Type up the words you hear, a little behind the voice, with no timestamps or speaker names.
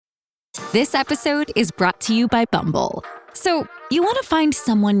This episode is brought to you by Bumble. So, you want to find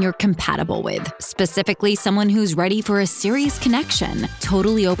someone you're compatible with, specifically someone who's ready for a serious connection,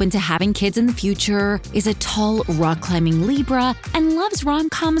 totally open to having kids in the future, is a tall, rock-climbing Libra, and loves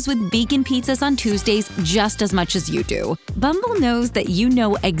rom-coms with vegan pizzas on Tuesdays just as much as you do. Bumble knows that you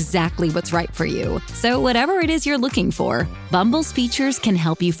know exactly what's right for you. So whatever it is you're looking for, Bumble's features can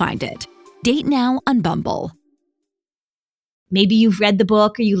help you find it. Date now on Bumble. Maybe you've read the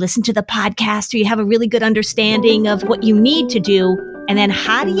book or you listen to the podcast or you have a really good understanding of what you need to do. And then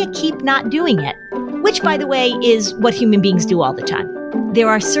how do you keep not doing it? Which, by the way, is what human beings do all the time. There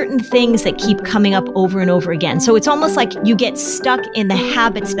are certain things that keep coming up over and over again. So it's almost like you get stuck in the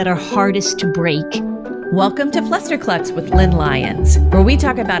habits that are hardest to break. Welcome to Flusterclux with Lynn Lyons, where we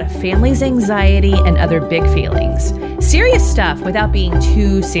talk about a family's anxiety and other big feelings. Serious stuff without being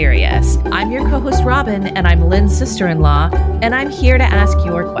too serious. I'm your co-host Robin, and I'm Lynn's sister-in-law, and I'm here to ask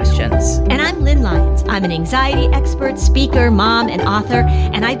your questions. And I'm Lynn Lyons. I'm an anxiety expert, speaker, mom, and author,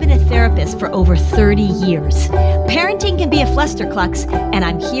 and I've been a therapist for over 30 years. Parenting can be a flusterclux, and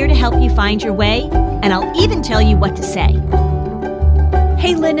I'm here to help you find your way, and I'll even tell you what to say.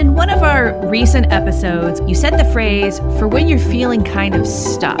 Hey, Lynn, in one of our recent episodes, you said the phrase, for when you're feeling kind of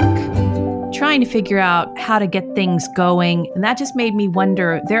stuck, trying to figure out how to get things going. And that just made me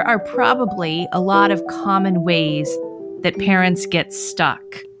wonder, there are probably a lot of common ways that parents get stuck,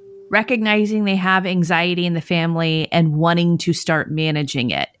 recognizing they have anxiety in the family and wanting to start managing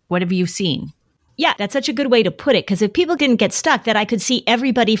it. What have you seen? Yeah, that's such a good way to put it, because if people didn't get stuck, that I could see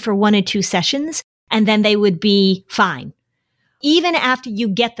everybody for 1 or 2 sessions, and then they would be fine. Even after you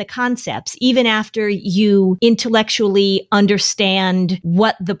get the concepts, even after you intellectually understand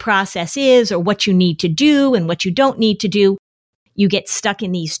what the process is or what you need to do and what you don't need to do, you get stuck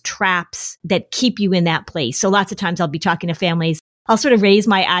in these traps that keep you in that place. So lots of times I'll be talking to families. I'll sort of raise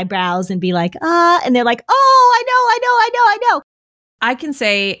my eyebrows and be like, and they're like, oh, I know. I can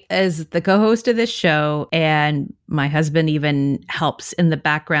say, as the co-host of this show, and my husband even helps in the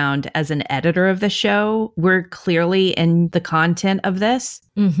background as an editor of the show, we're clearly in the content of this.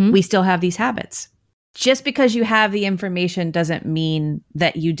 Mm-hmm. We still have these habits. Just because you have the information doesn't mean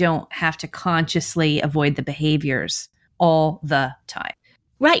that you don't have to consciously avoid the behaviors all the time.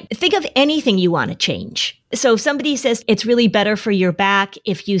 Right. Think of anything you want to change. So if somebody says it's really better for your back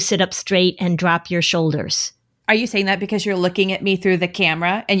if you sit up straight and drop your shoulders. Are you saying that because you're looking at me through the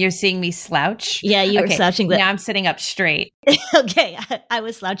camera and you're seeing me slouch? Yeah, you were slouching. Now I'm sitting up straight. Okay, I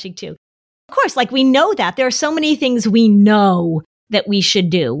was slouching too. Of course, like we know that. There are so many things we know that we should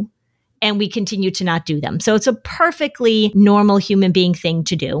do, and we continue to not do them. So it's a perfectly normal human being thing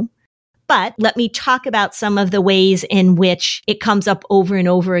to do. But let me talk about some of the ways in which it comes up over and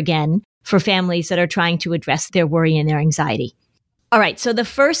over again for families that are trying to address their worry and their anxiety. All right, so the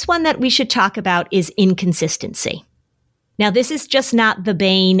first one that we should talk about is inconsistency. Now, this is just not the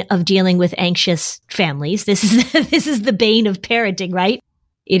bane of dealing with anxious families. This is the bane of parenting, right?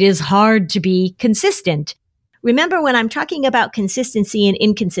 It is hard to be consistent. Remember, when I'm talking about consistency and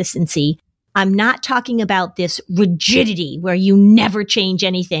inconsistency, I'm not talking about this rigidity where you never change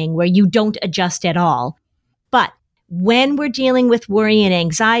anything, where you don't adjust at all. But when we're dealing with worry and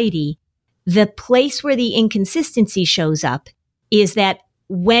anxiety, the place where the inconsistency shows up is that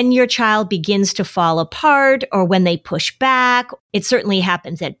when your child begins to fall apart or when they push back, it certainly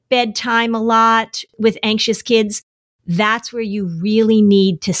happens at bedtime a lot with anxious kids. That's where you really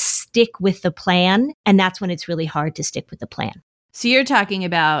need to stick with the plan. And that's when it's really hard to stick with the plan. So you're talking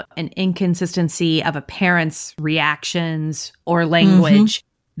about an inconsistency of a parent's reactions or language.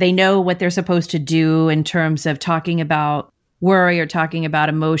 Mm-hmm. They know what they're supposed to do in terms of talking about worry or talking about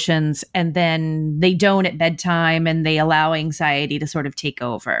emotions, and then they don't at bedtime and they allow anxiety to sort of take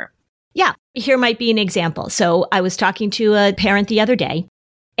over. Yeah, here might be an example. So I was talking to a parent the other day,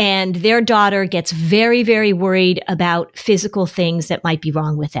 and their daughter gets very, very worried about physical things that might be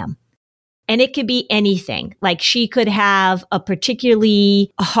wrong with them. And it could be anything. Like she could have a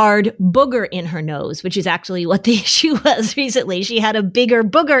particularly hard booger in her nose, which is actually what the issue was recently. She had a bigger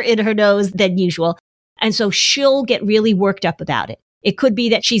booger in her nose than usual. And so she'll get really worked up about it. It could be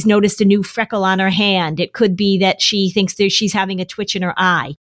that she's noticed a new freckle on her hand. It could be that she thinks that she's having a twitch in her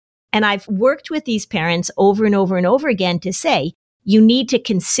eye. And I've worked with these parents over and over and over again to say, you need to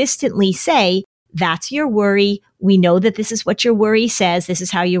consistently say, that's your worry. We know that this is what your worry says. This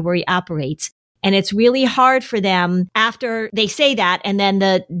is how your worry operates. And it's really hard for them after they say that. And then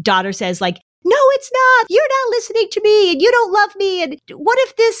the daughter says like, no, it's not. You're not listening to me and you don't love me. And what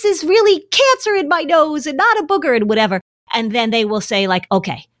if this is really cancer in my nose and not a booger and whatever? And then they will say like,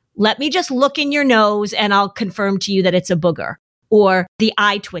 okay, let me just look in your nose and I'll confirm to you that it's a booger, or the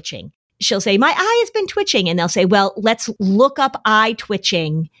eye twitching. she'll say, my eye has been twitching. And they'll say, well, let's look up eye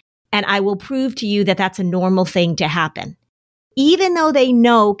twitching and I will prove to you that that's a normal thing to happen. Even though they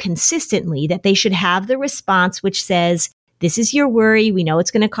know consistently that they should have the response which says, this is your worry. We know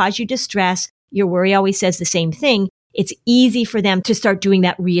it's going to cause you distress. Your worry always says the same thing. It's easy for them to start doing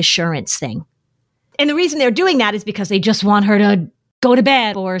that reassurance thing. And the reason they're doing that is because they just want her to go to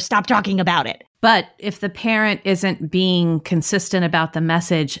bed or stop talking about it. But if the parent isn't being consistent about the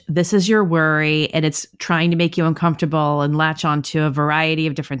message, this is your worry, and it's trying to make you uncomfortable and latch onto a variety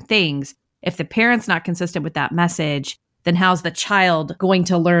of different things. If the parent's not consistent with that message, then how's the child going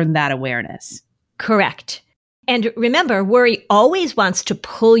to learn that awareness? Correct. And remember, worry always wants to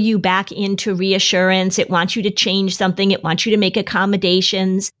pull you back into reassurance. It wants you to change something. It wants you to make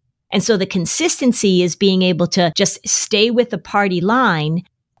accommodations. And so the consistency is being able to just stay with the party line,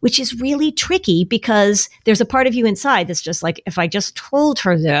 which is really tricky because there's a part of you inside that's just like, if I just told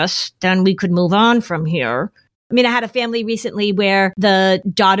her this, then we could move on from here. I mean, I had a family recently where the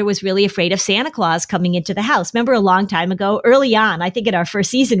daughter was really afraid of Santa Claus coming into the house. Remember a long time ago, early on, I think in our first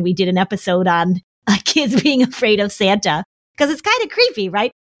season, we did an episode on kids being afraid of Santa because it's kind of creepy,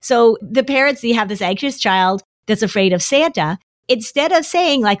 right? So the parents, you have this anxious child that's afraid of Santa. Instead of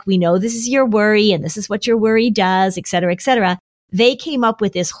saying like, we know this is your worry and this is what your worry does, et cetera, they came up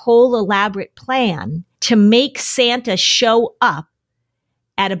with this whole elaborate plan to make Santa show up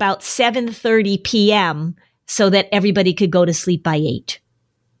at about 7:30 p.m. so that everybody could go to sleep by 8.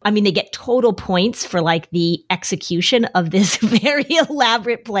 I mean, they get total points for like the execution of this very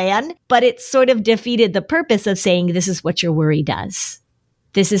elaborate plan, but it sort of defeated the purpose of saying, this is what your worry does.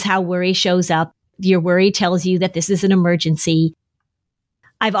 This is how worry shows up. Your worry tells you that this is an emergency.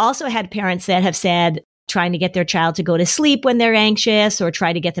 I've also had parents that have said, trying to get their child to go to sleep when they're anxious or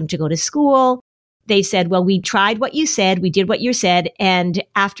try to get them to go to school. They said, well, we tried what you said. We did what you said. And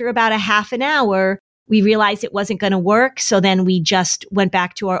after about a half an hour, we realized it wasn't going to work. So then we just went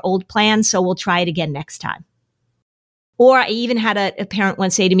back to our old plan. So we'll try it again next time. Or I even had a parent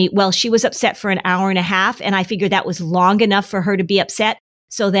once say to me, well, she was upset for an hour and a half. And I figured that was long enough for her to be upset.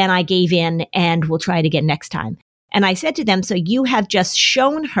 So then I gave in and we'll try it again next time. And I said to them, so you have just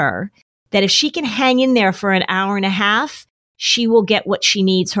shown her that if she can hang in there for an hour and a half, she will get what she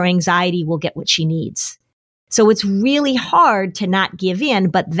needs. Her anxiety will get what she needs. So it's really hard to not give in,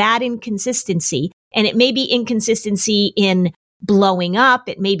 but that inconsistency, and it may be inconsistency in blowing up.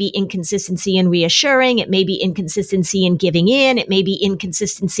 It may be inconsistency in reassuring. It may be inconsistency in giving in. It may be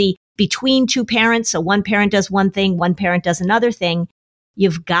inconsistency between two parents. So one parent does one thing, one parent does another thing.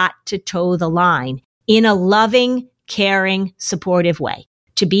 You've got to toe the line in a loving, caring, supportive way.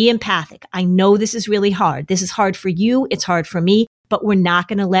 To be empathic. I know this is really hard. This is hard for you. It's hard for me, but we're not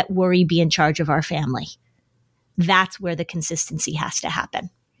going to let worry be in charge of our family. That's where the consistency has to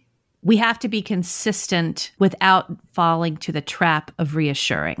happen. We have to be consistent without falling to the trap of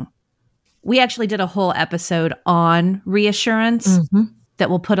reassuring. We actually did a whole episode on reassurance that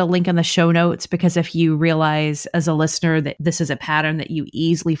we'll put a link in the show notes, because if you realize as a listener that this is a pattern that you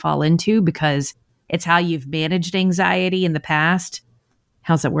easily fall into because it's how you've managed anxiety in the past,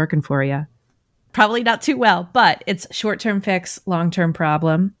 how's it working for you? Probably not too well, but it's short-term fix, long-term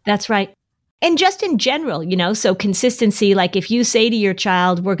problem. That's right. And just in general, so consistency, like if you say to your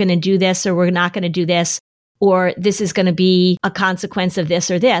child, we're going to do this or we're not going to do this, or this is going to be a consequence of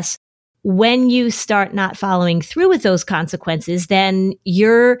this or this, when you start not following through with those consequences, then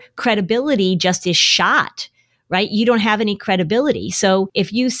your credibility just is shot, right? You don't have any credibility. So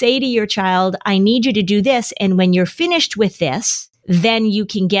if you say to your child, I need you to do this, and when you're finished with this, then you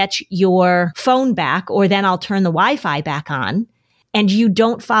can get your phone back, or then I'll turn the Wi-Fi back on, and you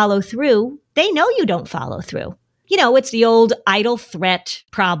don't follow through, they know you don't follow through. It's the old idle threat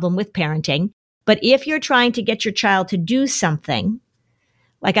problem with parenting. But if you're trying to get your child to do something,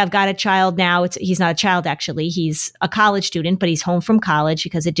 like I've got a child now, he's not a child actually, he's a college student, but he's home from college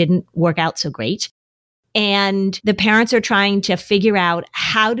because it didn't work out so great. And the parents are trying to figure out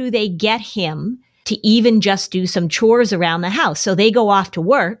how do they get him to even just do some chores around the house. So they go off to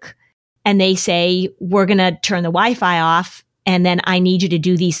work and they say, we're going to turn the Wi-Fi off, and then I need you to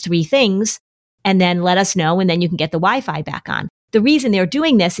do these 3 things, and then let us know, and then you can get the Wi-Fi back on. The reason they're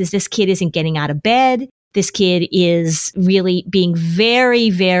doing this is this kid isn't getting out of bed. This kid is really being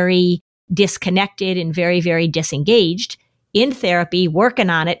very, very disconnected and very, very disengaged. In therapy, working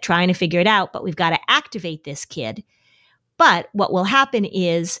on it, trying to figure it out, but we've got to activate this kid. But what will happen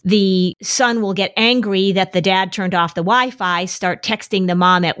is the son will get angry that the dad turned off the Wi-Fi, start texting the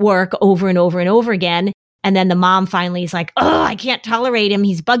mom at work over and over and over again. And then the mom finally is like, oh, I can't tolerate him.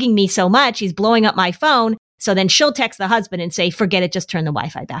 He's bugging me so much. He's blowing up my phone. So then she'll text the husband and say, forget it, just turn the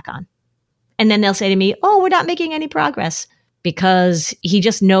Wi-Fi back on. And then they'll say to me, oh, we're not making any progress, because he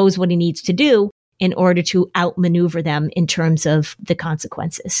just knows what he needs to do in order to outmaneuver them in terms of the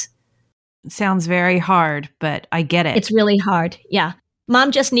consequences. It sounds very hard, but I get it. It's really hard. Yeah.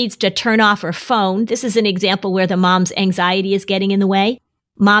 Mom just needs to turn off her phone. This is an example where the mom's anxiety is getting in the way.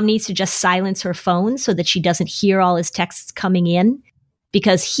 Mom needs to just silence her phone so that she doesn't hear all his texts coming in,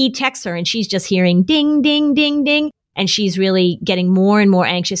 because he texts her and she's just hearing ding, ding, ding, ding. And she's really getting more and more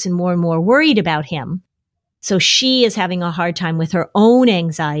anxious and more worried about him. So she is having a hard time with her own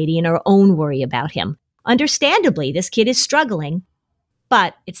anxiety and her own worry about him. Understandably, this kid is struggling,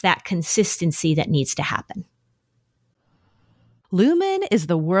 but it's that consistency that needs to happen. Lumen is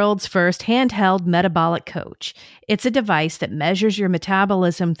the world's first handheld metabolic coach. It's a device that measures your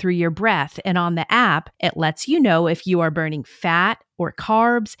metabolism through your breath, and on the app, it lets you know if you are burning fat or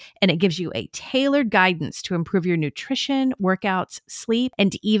carbs, and it gives you a tailored guidance to improve your nutrition, workouts, sleep,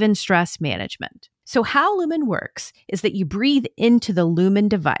 and even stress management. So how Lumen works is that you breathe into the Lumen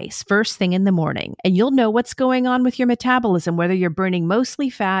device first thing in the morning, and you'll know what's going on with your metabolism, whether you're burning mostly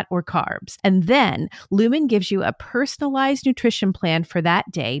fat or carbs. And then Lumen gives you a personalized nutrition plan for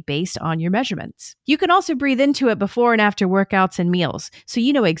that day based on your measurements. You can also breathe into it before and after workouts and meals, so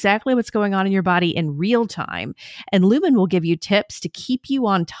you know exactly what's going on in your body in real time. And Lumen will give you tips to keep you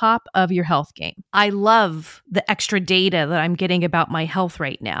on top of your health game. I love the extra data that I'm getting about my health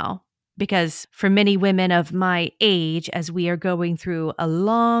right now, because for many women of my age, as we are going through a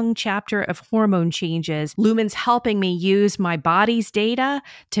long chapter of hormone changes, Lumen's helping me use my body's data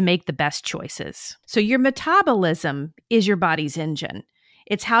to make the best choices. So your metabolism is your body's engine.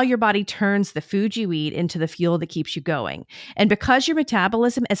 It's how your body turns the food you eat into the fuel that keeps you going. And because your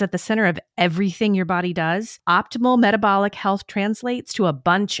metabolism is at the center of everything your body does, optimal metabolic health translates to a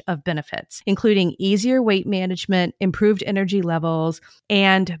bunch of benefits, including easier weight management, improved energy levels,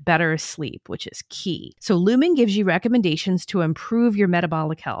 and better sleep, which is key. So Lumen gives you recommendations to improve your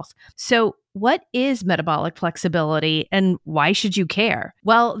metabolic health. So what is metabolic flexibility and why should you care?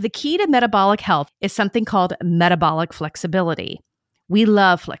 Well, the key to metabolic health is something called metabolic flexibility. We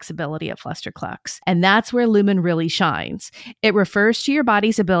love flexibility at Flusterclux, and that's where Lumen really shines. It refers to your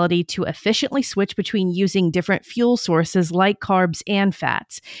body's ability to efficiently switch between using different fuel sources like carbs and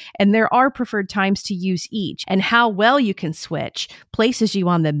fats. And there are preferred times to use each, and how well you can switch places you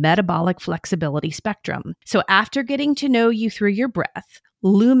on the metabolic flexibility spectrum. So after getting to know you through your breath,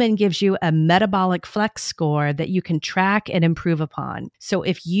 Lumen gives you a metabolic flex score that you can track and improve upon. So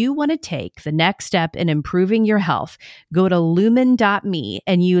if you want to take the next step in improving your health, go to lumen.me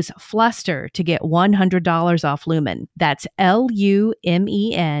and use Fluster to get $100 off Lumen. That's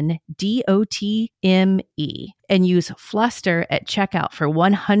LUMENDOTME. And use Fluster at checkout for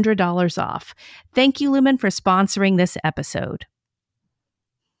 $100 off. Thank you, Lumen, for sponsoring this episode.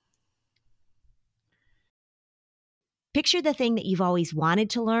 Picture the thing that you've always wanted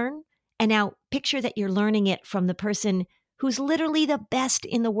to learn, and now picture that you're learning it from the person who's literally the best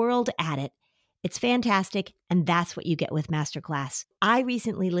in the world at it. It's fantastic, and that's what you get with Masterclass. I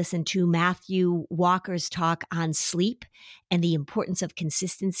recently listened to Matthew Walker's talk on sleep and the importance of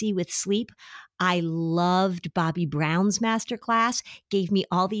consistency with sleep. I loved Bobbi Brown's Masterclass, gave me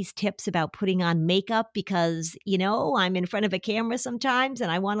all these tips about putting on makeup because, I'm in front of a camera sometimes and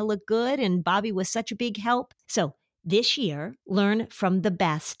I want to look good, and Bobbi was such a big help. So this year, learn from the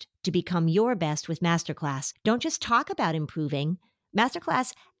best to become your best with Masterclass. Don't just talk about improving.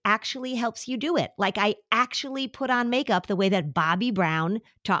 Masterclass actually helps you do it. Like I actually put on makeup the way that Bobbi Brown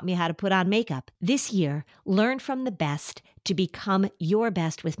taught me how to put on makeup. This year, learn from the best to become your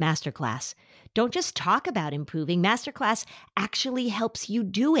best with Masterclass. Don't just talk about improving. Masterclass actually helps you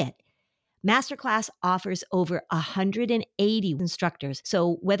do it. Masterclass offers over 180 instructors.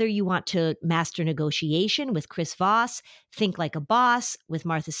 So whether you want to master negotiation with Chris Voss, think like a boss with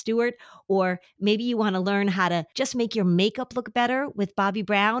Martha Stewart, or maybe you want to learn how to just make your makeup look better with Bobbi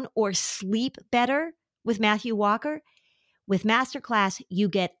Brown, or sleep better with Matthew Walker, with Masterclass, you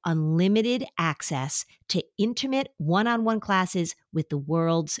get unlimited access to intimate one-on-one classes with the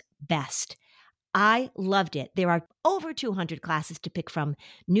world's best. I loved it. There are over 200 classes to pick from.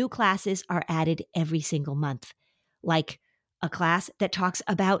 New classes are added every single month, like a class that talks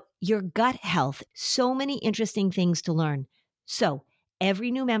about your gut health. So many interesting things to learn. So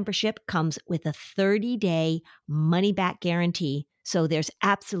every new membership comes with a 30-day money-back guarantee, so there's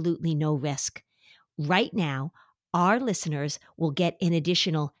absolutely no risk. Right now, our listeners will get an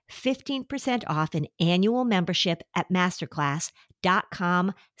additional 15% off an annual membership at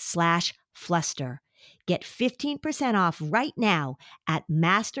masterclass.com/Fluster. Get 15% off right now at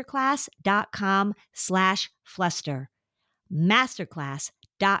masterclass.com/Fluster. Masterclass.com/Fluster.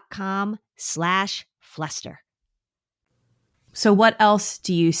 live.com/fluster. So what else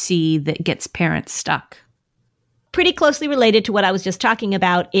do you see that gets parents stuck? Pretty closely related to what I was just talking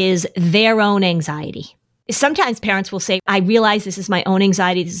about is their own anxiety. Sometimes parents will say, I realize this is my own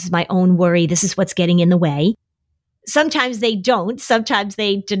anxiety. This is my own worry. This is what's getting in the way. Sometimes they don't. Sometimes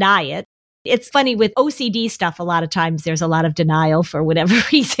they deny it. It's funny with OCD stuff. A lot of times there's a lot of denial for whatever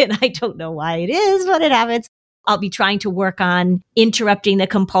reason. I don't know why it is, but it happens. I'll be trying to work on interrupting the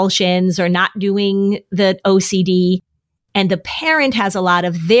compulsions or not doing the OCD. And the parent has a lot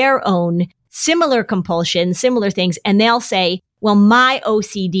of their own similar compulsions, similar things. And they'll say, well, my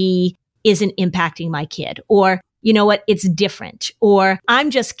OCD isn't impacting my kid. Or, you know what, it's different. Or I'm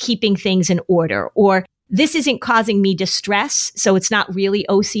just keeping things in order. Or this isn't causing me distress, so it's not really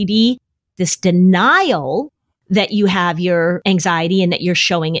OCD. This denial that you have your anxiety and that you're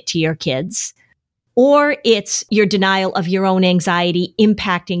showing it to your kids. Or it's your denial of your own anxiety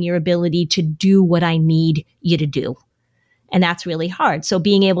impacting your ability to do what I need you to do. And that's really hard. So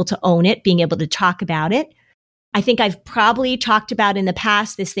being able to own it, being able to talk about it. I think I've probably talked about in the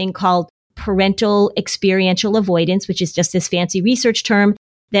past this thing called parental experiential avoidance, which is just this fancy research term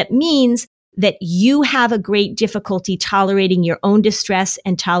that means that you have a great difficulty tolerating your own distress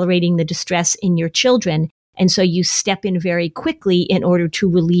and tolerating the distress in your children. And so you step in very quickly in order to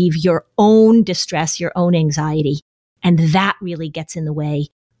relieve your own distress, your own anxiety. And that really gets in the way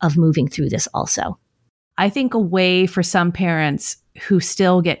of moving through this also. I think a way for some parents who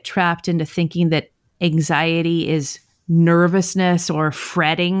still get trapped into thinking that anxiety is nervousness or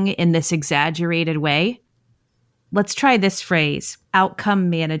fretting in this exaggerated way. Let's try this phrase, outcome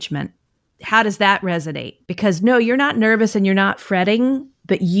management. How does that resonate? Because no, you're not nervous and you're not fretting,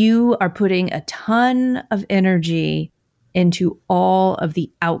 but you are putting a ton of energy into all of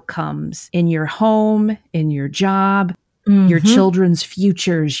the outcomes in your home, in your job, your children's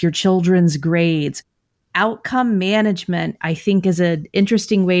futures, your children's grades. Outcome management, I think, is an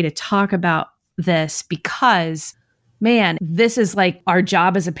interesting way to talk about this because, man, this is like our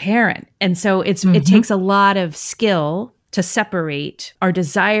job as a parent. And so it takes a lot of skill to separate our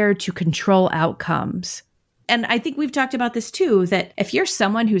desire to control outcomes. And I think we've talked about this too, that if you're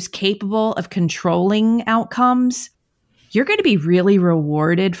someone who's capable of controlling outcomes, you're going to be really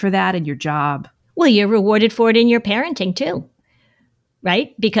rewarded for that in your job. Well, you're rewarded for it in your parenting too,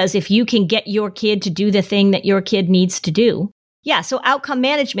 right? Because if you can get your kid to do the thing that your kid needs to do. Yeah. So outcome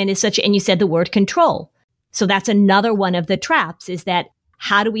management is and you said the word control. So that's another one of the traps is that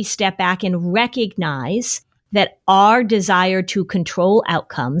how do we step back and recognize that our desire to control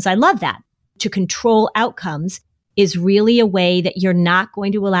outcomes, I love that, to control outcomes is really a way that you're not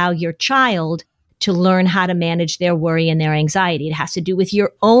going to allow your child to learn how to manage their worry and their anxiety. It has to do with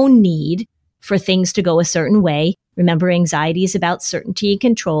your own need for things to go a certain way. Remember, anxiety is about certainty and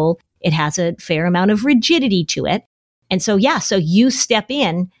control. It has a fair amount of rigidity to it. And so, so you step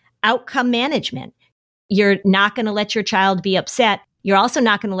in, outcome management. You're not going to let your child be upset. You're also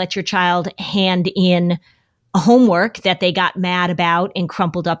not going to let your child hand in a homework that they got mad about and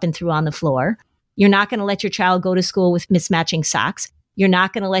crumpled up and threw on the floor. You're not going to let your child go to school with mismatching socks. You're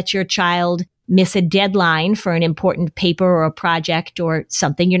not going to let your child miss a deadline for an important paper or a project or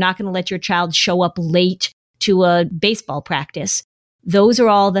something. You're not going to let your child show up late to a baseball practice. Those are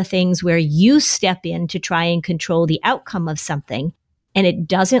all the things where you step in to try and control the outcome of something. And it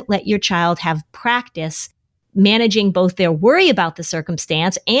doesn't let your child have practice managing both their worry about the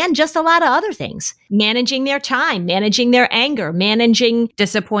circumstance and just a lot of other things. Managing their time, managing their anger, managing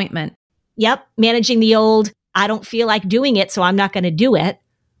disappointment. Yep. Managing the old, I don't feel like doing it, so I'm not going to do it.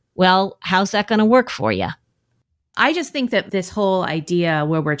 Well, how's that going to work for you? I just think that this whole idea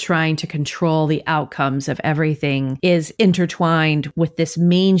where we're trying to control the outcomes of everything is intertwined with this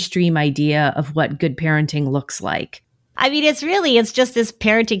mainstream idea of what good parenting looks like. I mean, it's just this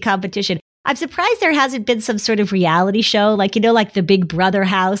parenting competition. I'm surprised there hasn't been some sort of reality show, like the Big Brother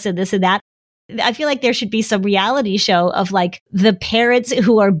house and this and that. I feel like there should be some reality show of like the parents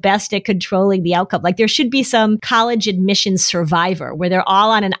who are best at controlling the outcome. Like there should be some college admissions survivor where they're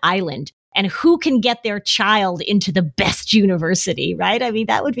all on an island and who can get their child into the best university, right? I mean,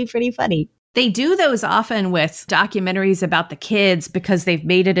 that would be pretty funny. They do those often with documentaries about the kids because they've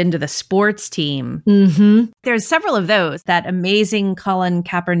made it into the sports team. Mm-hmm. There's several of those, that amazing Colin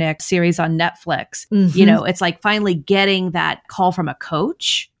Kaepernick series on Netflix. Mm-hmm. It's like finally getting that call from a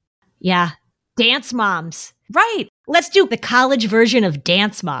coach. Yeah. Dance Moms. Right. Let's do the college version of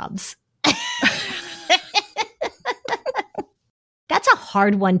Dance Moms. That's a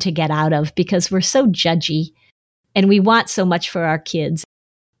hard one to get out of because we're so judgy and we want so much for our kids.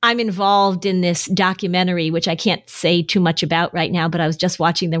 I'm involved in this documentary, which I can't say too much about right now, but I was just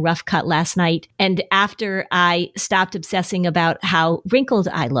watching the rough cut last night. And after I stopped obsessing about how wrinkled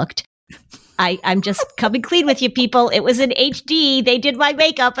I looked, I'm just coming clean with you people. It was in HD. They did my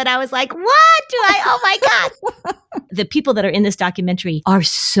makeup and I was like, oh my God. The people that are in this documentary are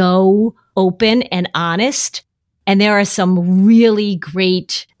so open and honest. And there are some really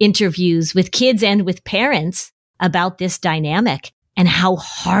great interviews with kids and with parents about this dynamic and how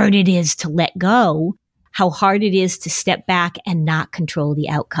hard it is to let go, how hard it is to step back and not control the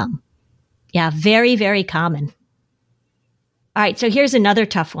outcome. Yeah, very, very common. All right, so here's another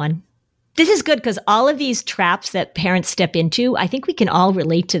tough one. This is good because all of these traps that parents step into, I think we can all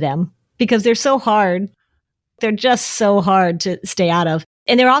relate to them because they're so hard. They're just so hard to stay out of.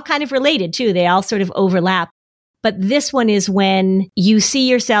 And they're all kind of related too. They all sort of overlap. But this one is when you see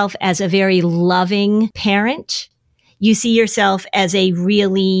yourself as a very loving parent. You see yourself as a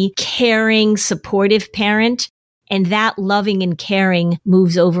really caring, supportive parent. And that loving and caring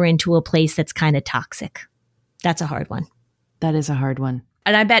moves over into a place that's kind of toxic. That's a hard one. That is a hard one.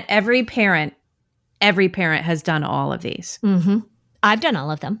 And I bet every parent has done all of these. Mm-hmm. I've done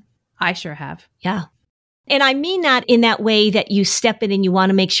all of them. I sure have. Yeah. And I mean that in that way that you step in and you want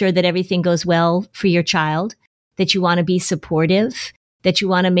to make sure that everything goes well for your child, that you want to be supportive, that you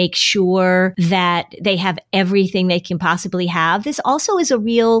want to make sure that they have everything they can possibly have. This also is a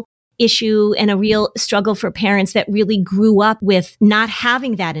real issue and a real struggle for parents that really grew up with not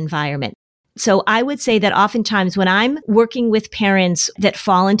having that environment. So I would say that oftentimes when I'm working with parents that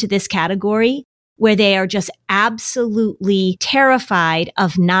fall into this category, where they are just absolutely terrified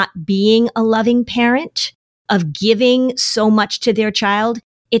of not being a loving parent, of giving so much to their child,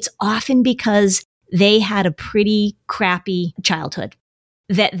 it's often because they had a pretty crappy childhood,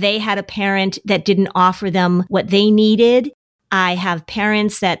 that they had a parent that didn't offer them what they needed. I have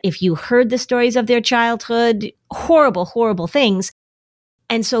parents that if you heard the stories of their childhood, horrible, horrible things.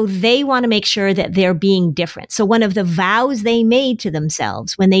 And so they want to make sure that they're being different. So one of the vows they made to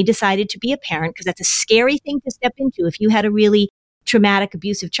themselves when they decided to be a parent, because that's a scary thing to step into if you had a really traumatic,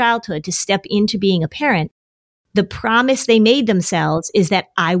 abusive childhood, to step into being a parent, the promise they made themselves is that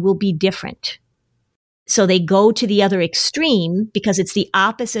I will be different. So they go to the other extreme because it's the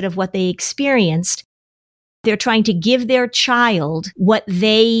opposite of what they experienced. They're trying to give their child what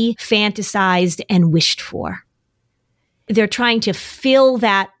they fantasized and wished for. They're trying to fill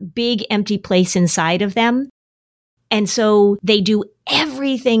that big empty place inside of them. And so they do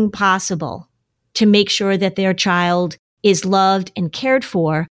everything possible to make sure that their child is loved and cared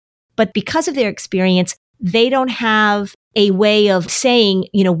for. But because of their experience, they don't have a way of saying,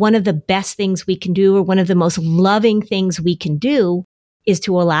 one of the best things we can do or one of the most loving things we can do is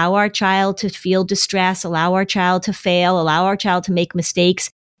to allow our child to feel distress, allow our child to fail, allow our child to make mistakes,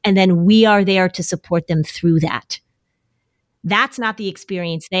 and then we are there to support them through that. That's not the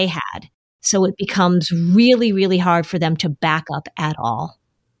experience they had. So it becomes really, really hard for them to back up at all.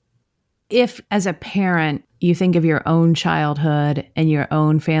 If, as a parent, you think of your own childhood and your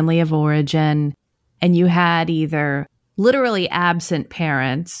own family of origin, and you had either literally absent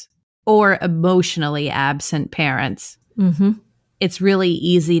parents or emotionally absent parents, it's really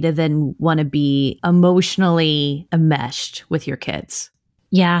easy to then want to be emotionally enmeshed with your kids.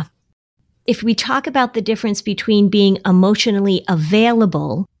 Yeah. If we talk about the difference between being emotionally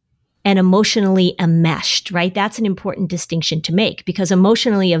available and emotionally enmeshed, right? That's an important distinction to make because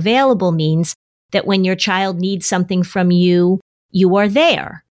emotionally available means that when your child needs something from you, you are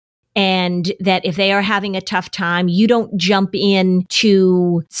there. And that if they are having a tough time, you don't jump in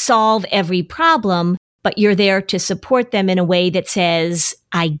to solve every problem, but you're there to support them in a way that says,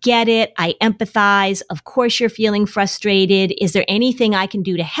 I get it. I empathize. Of course, you're feeling frustrated. Is there anything I can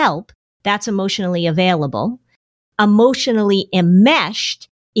do to help? That's emotionally available. Emotionally enmeshed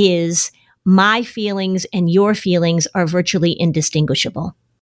is my feelings and your feelings are virtually indistinguishable.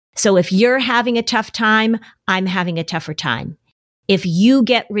 So if you're having a tough time, I'm having a tougher time. If you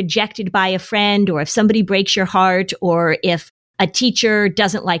get rejected by a friend or if somebody breaks your heart or if a teacher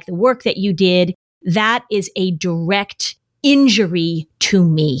doesn't like the work that you did, that is a direct injury to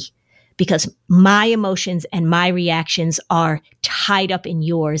me. Because my emotions and my reactions are tied up in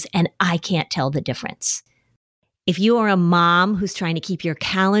yours and I can't tell the difference. If you are a mom who's trying to keep your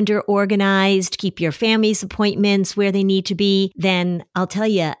calendar organized, keep your family's appointments where they need to be, then I'll tell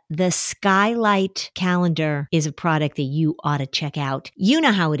you, the Skylight calendar is a product that you ought to check out. You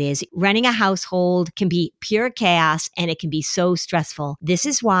know how it is. Running a household can be pure chaos and it can be so stressful. This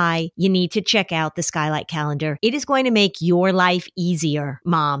is why you need to check out the Skylight calendar. It is going to make your life easier,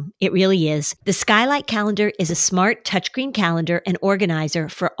 Mom. It really is. The Skylight calendar is a smart touchscreen calendar and organizer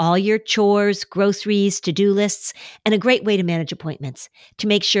for all your chores, groceries, to-do lists, and a great way to manage appointments to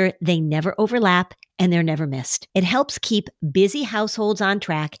make sure they never overlap and they're never missed. It helps keep busy households on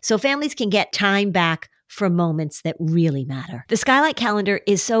track so families can get time back for moments that really matter. The Skylight calendar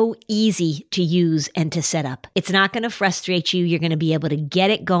is so easy to use and to set up. It's not going to frustrate you. You're going to be able to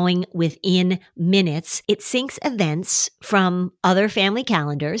get it going within minutes. It syncs events from other family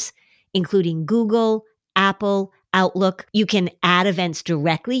calendars, including Google, Apple, Outlook. You can add events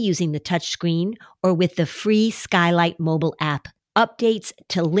directly using the touchscreen or with the free Skylight mobile app. Updates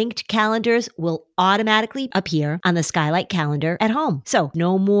to linked calendars will automatically appear on the Skylight calendar at home. So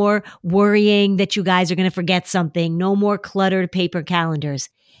no more worrying that you guys are going to forget something. No more cluttered paper calendars.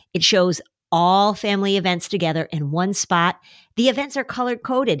 It shows all family events together in one spot. The events are color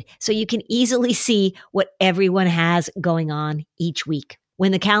coded so you can easily see what everyone has going on each week.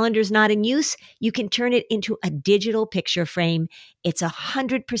 When the calendar's not in use, you can turn it into a digital picture frame. It's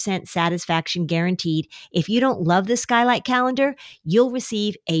 100% satisfaction guaranteed. If you don't love the Skylight calendar, you'll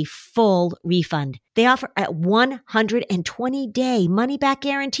receive a full refund. They offer a 120-day money-back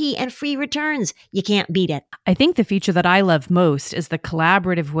guarantee and free returns. You can't beat it. I think the feature that I love most is the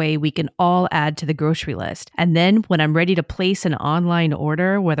collaborative way we can all add to the grocery list. And then when I'm ready to place an online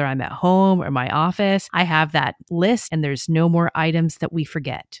order, whether I'm at home or my office, I have that list and there's no more items that we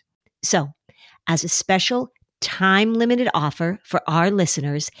forget. So, as a special time-limited offer for our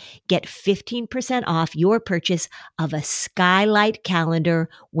listeners, get 15% off your purchase of a Skylight calendar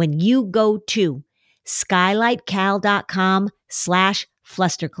when you go to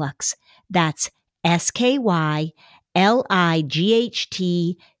skylightcal.com/flusterclux. That's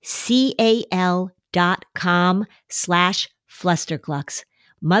SKYLIGHTCAL.com/flusterclux.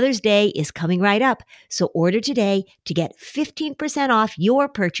 Mother's Day is coming right up, so order today to get 15% off your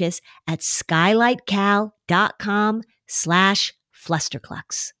purchase at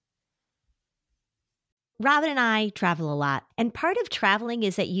skylightcal.com/flusterclux. Robin and I travel a lot, and part of traveling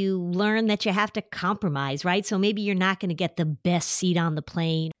is that you learn that you have to compromise, right? So maybe you're not going to get the best seat on the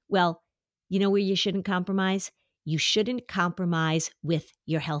plane. Well, you know where you shouldn't compromise? You shouldn't compromise with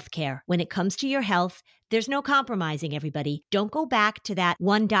your health care. When it comes to your health, there's no compromising, everybody. Don't go back to that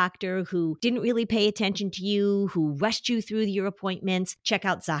one doctor who didn't really pay attention to you, who rushed you through your appointments. Check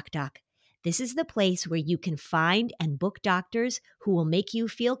out ZocDoc. This is the place where you can find and book doctors who will make you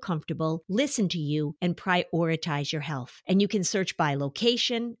feel comfortable, listen to you, and prioritize your health. And you can search by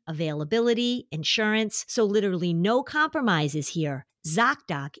location, availability, insurance, so literally no compromises here.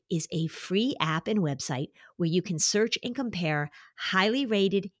 ZocDoc is a free app and website where you can search and compare highly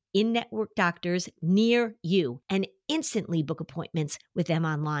rated in-network doctors near you and instantly book appointments with them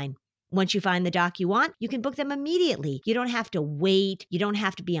online. Once you find the doc you want, you can book them immediately. You don't have to wait. You don't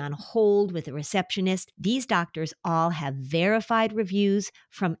have to be on hold with a receptionist. These doctors all have verified reviews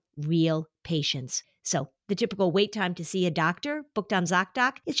from real patients. So the typical wait time to see a doctor booked on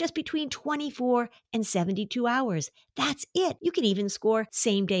ZocDoc is just between 24 and 72 hours. That's it. You can even score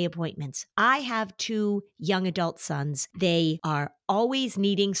same-day appointments. I have 2 young adult sons. They are always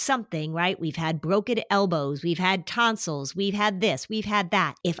needing something, right? We've had broken elbows. We've had tonsils. We've had this. We've had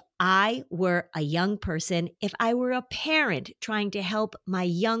that. If I were a young person, if I were a parent trying to help my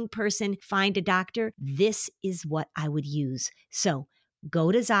young person find a doctor, this is what I would use. So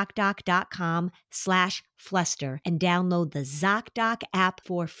go to ZocDoc.com/fluster and download the ZocDoc app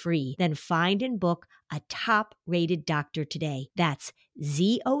for free. Then find and book a top-rated doctor today. That's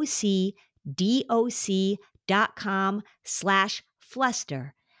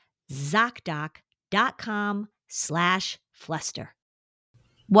ZocDoc.com/fluster. ZocDoc.com/fluster.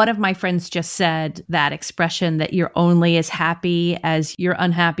 One of my friends just said that expression that you're only as happy as your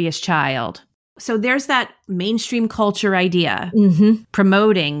unhappiest child. So there's that mainstream culture idea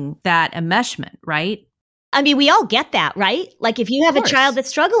promoting that enmeshment, right? I mean, we all get that, right? Like if you have a child that's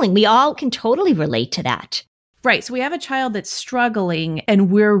struggling, we all can totally relate to that. Right. So we have a child that's struggling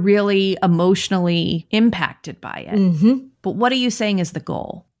and we're really emotionally impacted by it. But what are you saying is the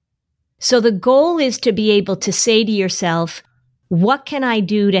goal? So the goal is to be able to say to yourself, what can I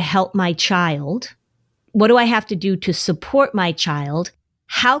do to help my child? What do I have to do to support my child?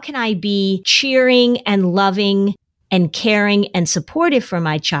 How can I be cheering and loving and caring and supportive for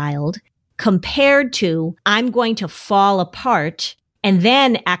my child? compared to I'm going to fall apart and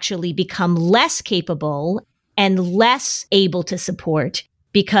then actually become less capable and less able to support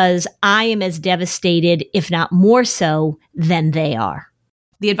because I am as devastated, if not more so, than they are.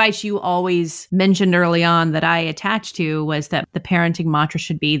 The advice you always mentioned early on that I attached to was that the parenting mantra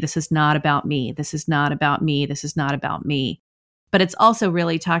should be, this is not about me. This is not about me. This is not about me. But it's also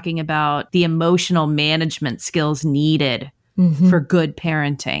really talking about the emotional management skills needed for good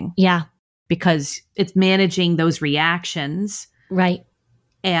parenting. Yeah. Because it's managing those reactions. Right.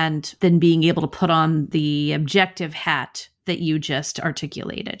 And then being able to put on the objective hat that you just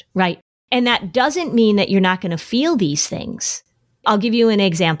articulated. Right. And that doesn't mean that you're not going to feel these things. I'll give you an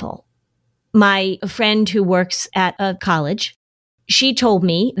example. My friend who works at a college, she told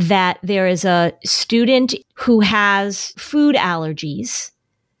me that there is a student who has food allergies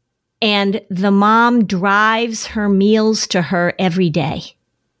and the mom drives her meals to her every day.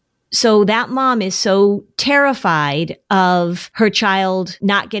 So that mom is so terrified of her child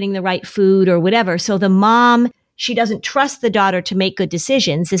not getting the right food or whatever. So the mom, she doesn't trust the daughter to make good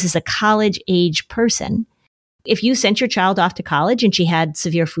decisions. This is a college age person. If you sent your child off to college and she had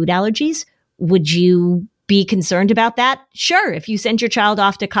severe food allergies, would you be concerned about that? Sure. If you send your child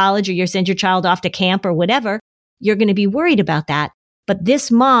off to college or you send your child off to camp or whatever, you're going to be worried about that. But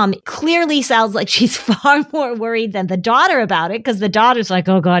this mom clearly sounds like she's far more worried than the daughter about it because the daughter's like,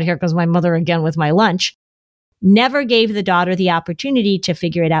 oh God, here goes my mother again with my lunch. Never gave the daughter the opportunity to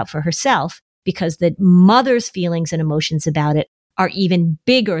figure it out for herself because the mother's feelings and emotions about it are even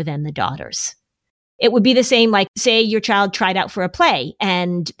bigger than the daughter's. It would be the same, like, say your child tried out for a play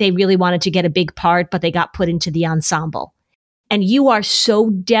and they really wanted to get a big part, but they got put into the ensemble. And you are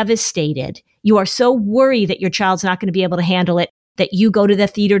so devastated. You are so worried that your child's not going to be able to handle it, that you go to the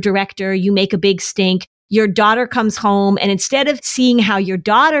theater director, you make a big stink. Your daughter comes home, and instead of seeing how your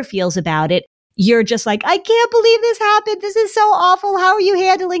daughter feels about it, you're just like, I can't believe this happened. This is so awful. How are you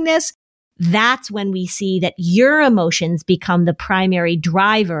handling this? That's when we see that your emotions become the primary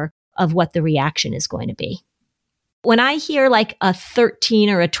driver of what the reaction is going to be. When I hear like a 13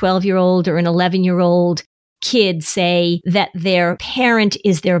 or a 12-year-old or an 11-year-old kid say that their parent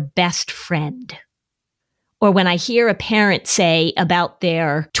is their best friend, or when I hear a parent say about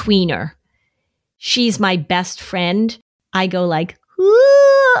their tweener, she's my best friend, I go like,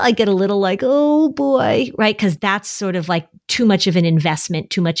 ooh, I get a little like, oh boy, right? Because that's sort of like too much of an investment,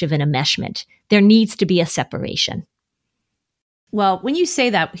 too much of an enmeshment. There needs to be a separation. Well, when you say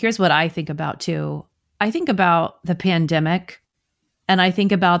that, here's what I think about too. I think about the pandemic and I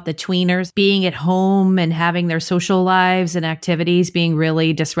think about the tweeners being at home and having their social lives and activities being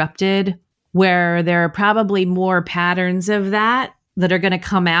really disrupted, where there are probably more patterns of that are going to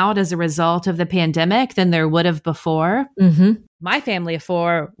come out as a result of the pandemic than there would have before. Mm-hmm. My family of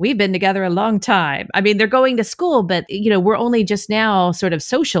four, we've been together a long time. I mean, they're going to school, but we're only just now sort of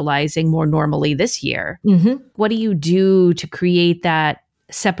socializing more normally this year. Mm-hmm. What do you do to create that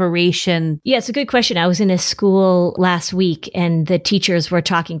separation? Yeah, it's a good question. I was in a school last week and the teachers were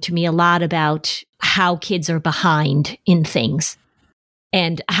talking to me a lot about how kids are behind in things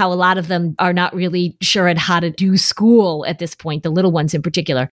and how a lot of them are not really sure at how to do school at this point, the little ones in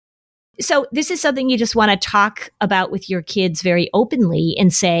particular. So this is something you just want to talk about with your kids very openly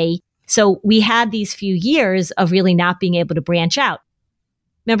and say, so we had these few years of really not being able to branch out.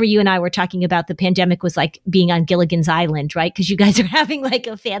 Remember, you and I were talking about the pandemic was like being on Gilligan's Island, right? Because you guys are having like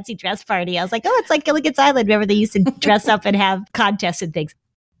a fancy dress party. I was like, oh, it's like Gilligan's Island. Remember, they used to dress up and have contests and things.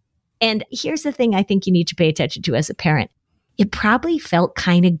 And here's the thing I think you need to pay attention to as a parent. It probably felt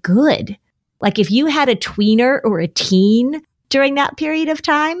kind of good. Like if you had a tweener or a teen during that period of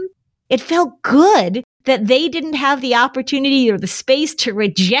time, it felt good that they didn't have the opportunity or the space to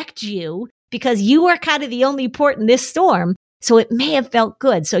reject you because you were kind of the only port in this storm. So it may have felt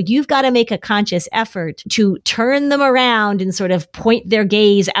good. So you've got to make a conscious effort to turn them around and sort of point their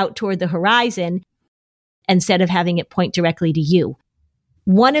gaze out toward the horizon instead of having it point directly to you.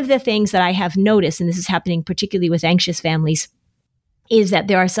 One of the things that I have noticed, and this is happening particularly with anxious families, is that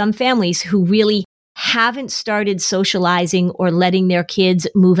there are some families who really haven't started socializing or letting their kids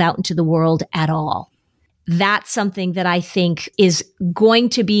move out into the world at all. That's something that I think is going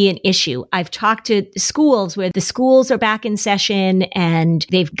to be an issue. I've talked to schools where the schools are back in session and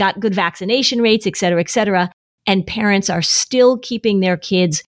they've got good vaccination rates, et cetera, and parents are still keeping their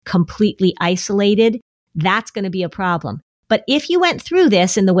kids completely isolated. That's going to be a problem. But if you went through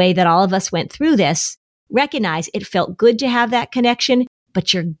this in the way that all of us went through this, recognize it felt good to have that connection,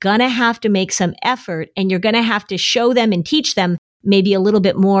 but you're going to have to make some effort and you're going to have to show them and teach them maybe a little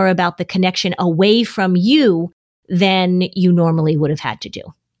bit more about the connection away from you than you normally would have had to do.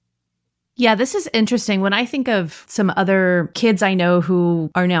 Yeah, this is interesting. When I think of some other kids I know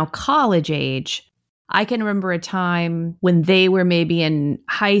who are now college age, I can remember a time when they were maybe in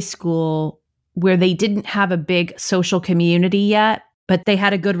high school where they didn't have a big social community yet, but they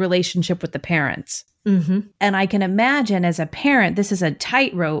had a good relationship with the parents. Mm-hmm. And I can imagine as a parent, this is a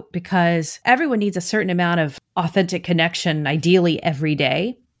tightrope because everyone needs a certain amount of authentic connection, ideally every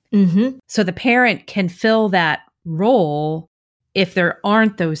day. Mm-hmm. So the parent can fill that role if there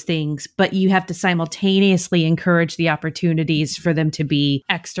aren't those things, but you have to simultaneously encourage the opportunities for them to be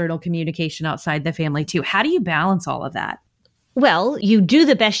external communication outside the family too. How do you balance all of that? Well, you do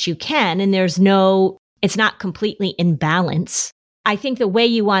the best you can, and it's not completely in balance. I think the way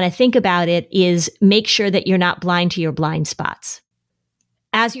you want to think about it is make sure that you're not blind to your blind spots.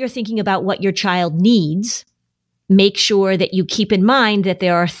 As you're thinking about what your child needs, make sure that you keep in mind that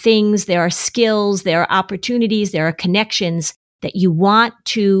there are things, there are skills, there are opportunities, there are connections that you want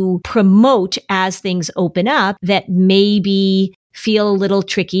to promote as things open up that maybe feel a little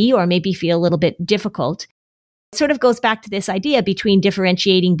tricky or maybe feel a little bit difficult. It sort of goes back to this idea between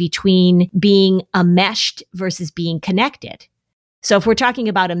differentiating between being enmeshed versus being connected. So if we're talking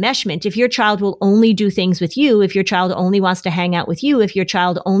about enmeshment, if your child will only do things with you, if your child only wants to hang out with you, if your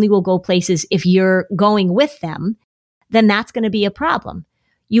child only will go places if you're going with them, then that's going to be a problem.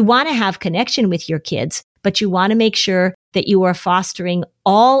 You want to have connection with your kids, but you want to make sure that you are fostering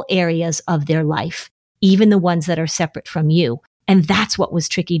all areas of their life, even the ones that are separate from you. And that's what was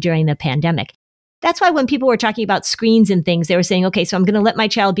tricky during the pandemic. That's why when people were talking about screens and things, they were saying, okay, so I'm going to let my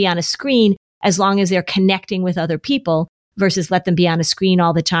child be on a screen as long as they're connecting with other people versus let them be on a screen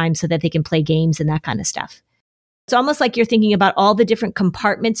all the time so that they can play games and that kind of stuff. It's almost like you're thinking about all the different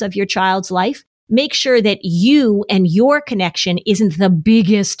compartments of your child's life. Make sure that you and your connection isn't the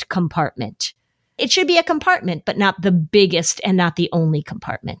biggest compartment. It should be a compartment, but not the biggest and not the only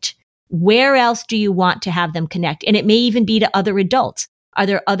compartment. Where else do you want to have them connect? And it may even be to other adults. Are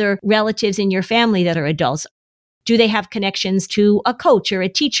there other relatives in your family that are adults? Do they have connections to a coach or a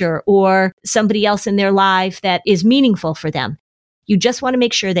teacher or somebody else in their life that is meaningful for them? You just want to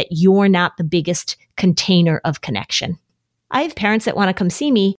make sure that you're not the biggest container of connection. I have parents that want to come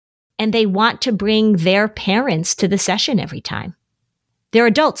see me and they want to bring their parents to the session every time. They're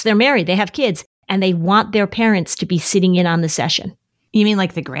adults, they're married, they have kids, and they want their parents to be sitting in on the session. You mean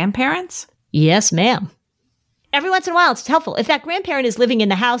like the grandparents? Yes, ma'am. Every once in a while, it's helpful. If that grandparent is living in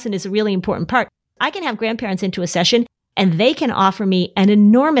the house and is a really important part, I can have grandparents into a session and they can offer me an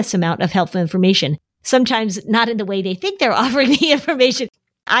enormous amount of helpful information. Sometimes not in the way they think they're offering me information.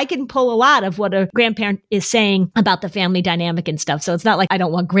 I can pull a lot of what a grandparent is saying about the family dynamic and stuff. So it's not like I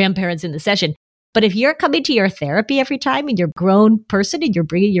don't want grandparents in the session. But if you're coming to your therapy every time and you're a grown person and you're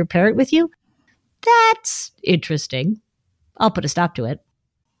bringing your parent with you, that's interesting. I'll put a stop to it.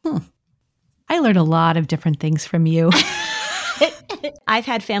 I learned a lot of different things from you. I've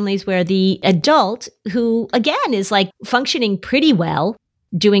had families where the adult who, again, is like functioning pretty well,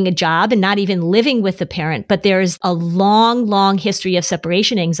 doing a job and not even living with the parent, but there's a long, long history of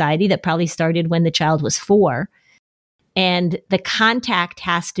separation anxiety that probably started when the child was 4. And the contact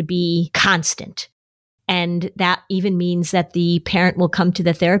has to be constant. And that even means that the parent will come to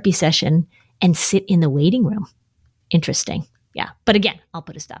the therapy session and sit in the waiting room. Interesting. Yeah. But again, I'll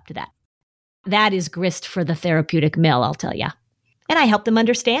put a stop to that. That is grist for the therapeutic mill, I'll tell you. And I help them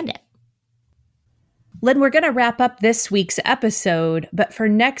understand it. Lynn, we're going to wrap up this week's episode, but for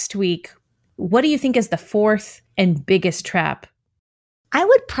next week, what do you think is the 4th and biggest trap? I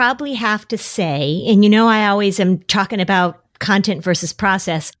would probably have to say, and I always am talking about content versus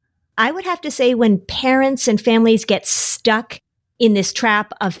process. I would have to say when parents and families get stuck in this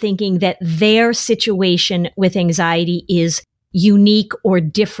trap of thinking that their situation with anxiety is unique or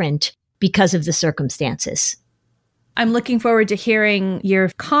different because of the circumstances. I'm looking forward to hearing your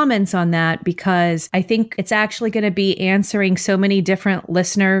comments on that because I think it's actually going to be answering so many different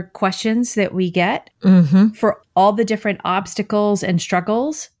listener questions that we get for all the different obstacles and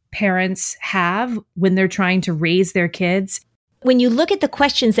struggles parents have when they're trying to raise their kids. When you look at the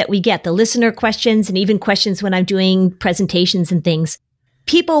questions that we get, the listener questions and even questions when I'm doing presentations and things,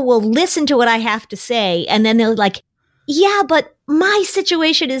 people will listen to what I have to say and then they're like, yeah, but my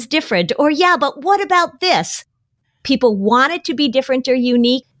situation is different. Or yeah, but what about this? People want it to be different or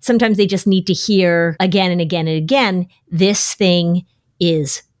unique. Sometimes they just need to hear again and again and again, this thing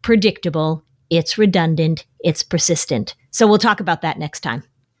is predictable, it's redundant, it's persistent. So we'll talk about that next time.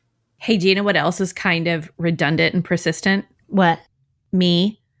 Hey, Gina, what else is kind of redundant and persistent? What?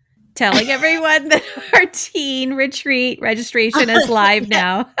 Me telling everyone that our teen retreat registration is live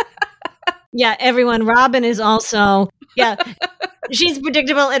now. Yeah, everyone. Robin is also, she's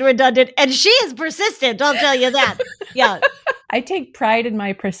predictable and redundant, and she is persistent. I'll tell you that. Yeah. I take pride in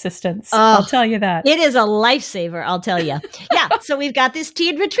my persistence. I'll tell you that. It is a lifesaver, I'll tell you. Yeah, so we've got this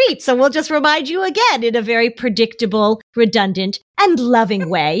teen retreat. So we'll just remind you again in a very predictable, redundant, and loving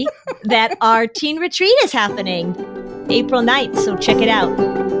way that our teen retreat is happening April 9th. So check it out.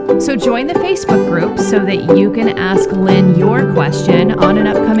 So join the Facebook group so that you can ask Lynn your question on an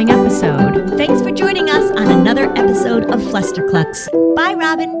upcoming episode. Thanks for joining us on another episode of Flusterclux. Bye,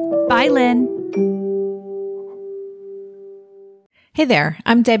 Robin. Bye, Lynn. Hey there,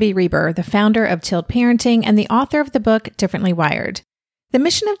 I'm Debbie Reber, the founder of Tilt Parenting and the author of the book Differently Wired. The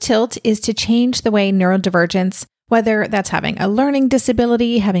mission of Tilt is to change the way neurodivergence, whether that's having a learning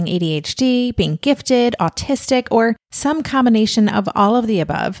disability, having ADHD, being gifted, autistic, or some combination of all of the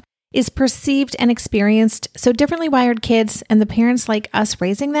above, is perceived and experienced so differently wired kids and the parents like us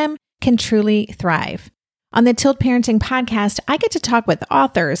raising them can truly thrive. On the Tilt Parenting podcast, I get to talk with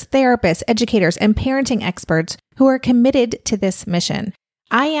authors, therapists, educators, and parenting experts who are committed to this mission.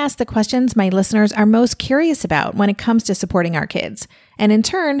 I ask the questions my listeners are most curious about when it comes to supporting our kids. And in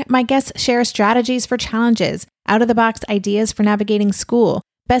turn, my guests share strategies for challenges, out-of-the-box ideas for navigating school,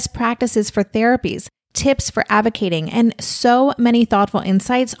 best practices for therapies, tips for advocating, and so many thoughtful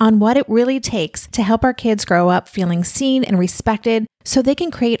insights on what it really takes to help our kids grow up feeling seen and respected so they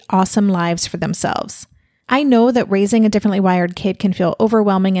can create awesome lives for themselves. I know that raising a differently wired kid can feel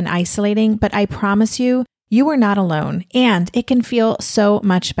overwhelming and isolating, but I promise you, you are not alone, and it can feel so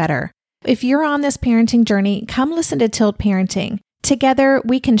much better. If you're on this parenting journey, come listen to Tilt Parenting. Together,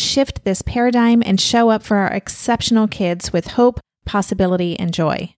 we can shift this paradigm and show up for our exceptional kids with hope, possibility, and joy.